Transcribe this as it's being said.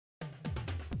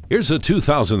Here's a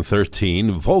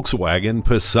 2013 Volkswagen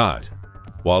Passat.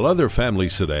 While other family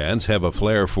sedans have a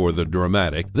flair for the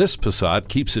dramatic, this Passat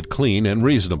keeps it clean and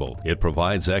reasonable. It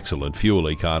provides excellent fuel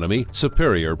economy,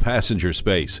 superior passenger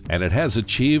space, and it has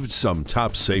achieved some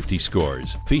top safety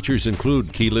scores. Features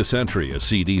include keyless entry, a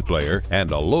CD player,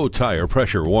 and a low tire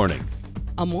pressure warning.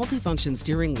 A multifunction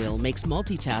steering wheel makes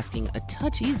multitasking a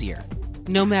touch easier.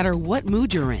 No matter what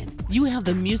mood you're in, you have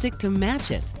the music to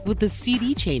match it with the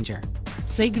CD changer.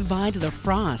 Say goodbye to the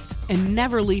frost and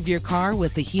never leave your car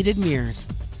with the heated mirrors.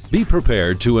 Be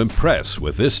prepared to impress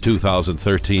with this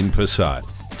 2013 Passat.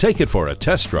 Take it for a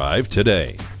test drive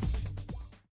today.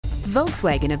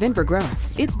 Volkswagen of Inver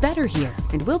Grove. It's better here,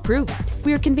 and we'll prove it.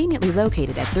 We are conveniently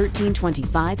located at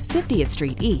 1325 50th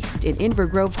Street East in Inver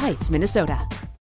Grove Heights, Minnesota.